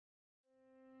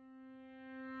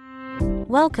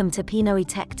Welcome to Pinoy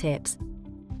Tech Tips.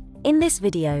 In this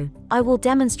video, I will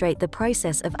demonstrate the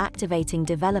process of activating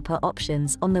developer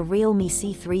options on the Realme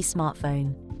C3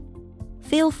 smartphone.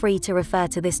 Feel free to refer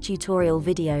to this tutorial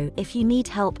video if you need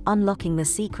help unlocking the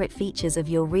secret features of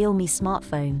your Realme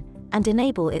smartphone and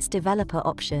enable its developer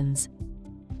options.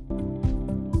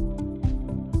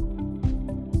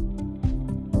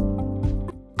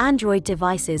 Android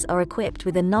devices are equipped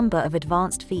with a number of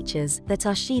advanced features that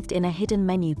are sheathed in a hidden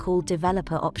menu called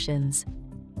Developer Options.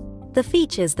 The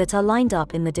features that are lined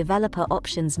up in the Developer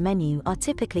Options menu are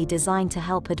typically designed to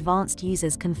help advanced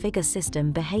users configure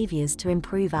system behaviors to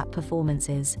improve app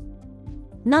performances.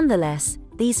 Nonetheless,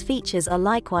 these features are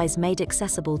likewise made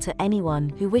accessible to anyone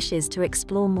who wishes to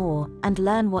explore more and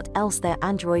learn what else their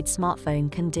Android smartphone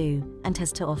can do and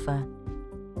has to offer.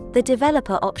 The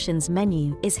Developer Options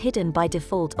menu is hidden by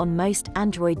default on most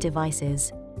Android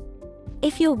devices.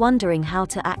 If you're wondering how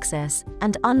to access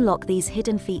and unlock these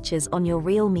hidden features on your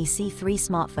Realme C3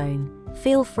 smartphone,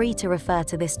 feel free to refer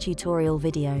to this tutorial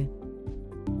video.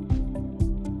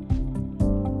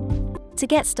 To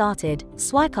get started,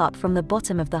 swipe up from the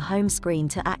bottom of the home screen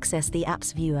to access the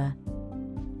Apps Viewer.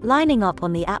 Lining up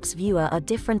on the Apps Viewer are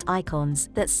different icons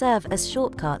that serve as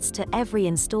shortcuts to every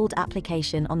installed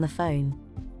application on the phone.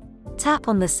 Tap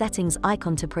on the Settings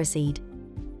icon to proceed.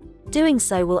 Doing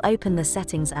so will open the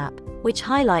Settings app, which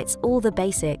highlights all the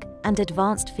basic and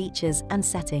advanced features and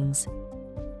settings.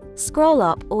 Scroll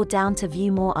up or down to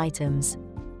view more items.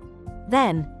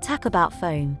 Then, tap About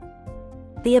Phone.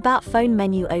 The About Phone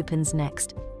menu opens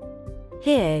next.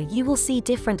 Here, you will see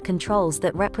different controls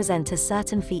that represent a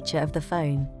certain feature of the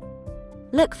phone.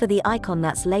 Look for the icon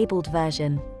that's labeled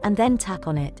Version, and then tap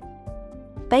on it.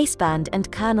 Baseband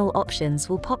and kernel options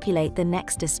will populate the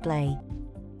next display.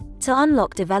 To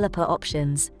unlock developer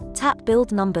options, tap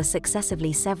Build Number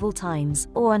successively several times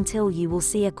or until you will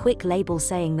see a quick label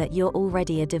saying that you're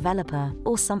already a developer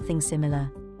or something similar.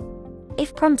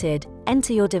 If prompted,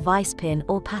 enter your device PIN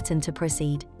or pattern to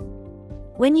proceed.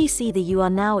 When you see the "You are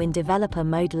now in developer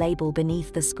mode" label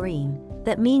beneath the screen,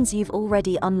 that means you've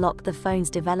already unlocked the phone's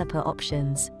developer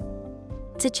options.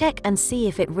 To check and see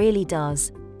if it really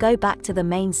does, go back to the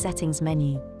main settings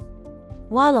menu.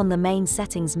 While on the main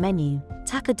settings menu,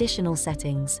 tap Additional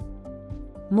Settings.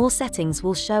 More settings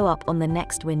will show up on the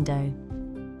next window.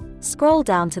 Scroll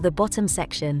down to the bottom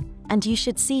section, and you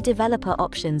should see developer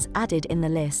options added in the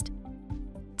list.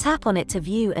 Tap on it to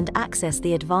view and access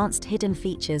the advanced hidden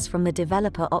features from the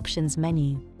developer options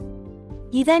menu.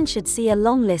 You then should see a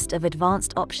long list of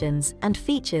advanced options and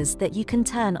features that you can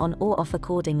turn on or off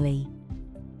accordingly.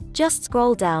 Just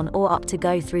scroll down or up to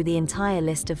go through the entire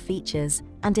list of features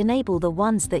and enable the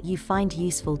ones that you find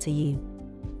useful to you.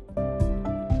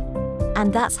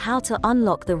 And that's how to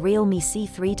unlock the Realme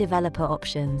C3 developer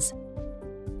options.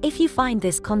 If you find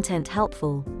this content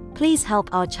helpful, please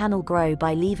help our channel grow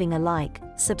by leaving a like,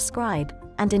 subscribe,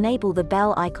 and enable the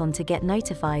bell icon to get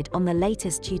notified on the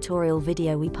latest tutorial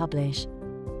video we publish.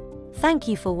 Thank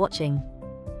you for watching.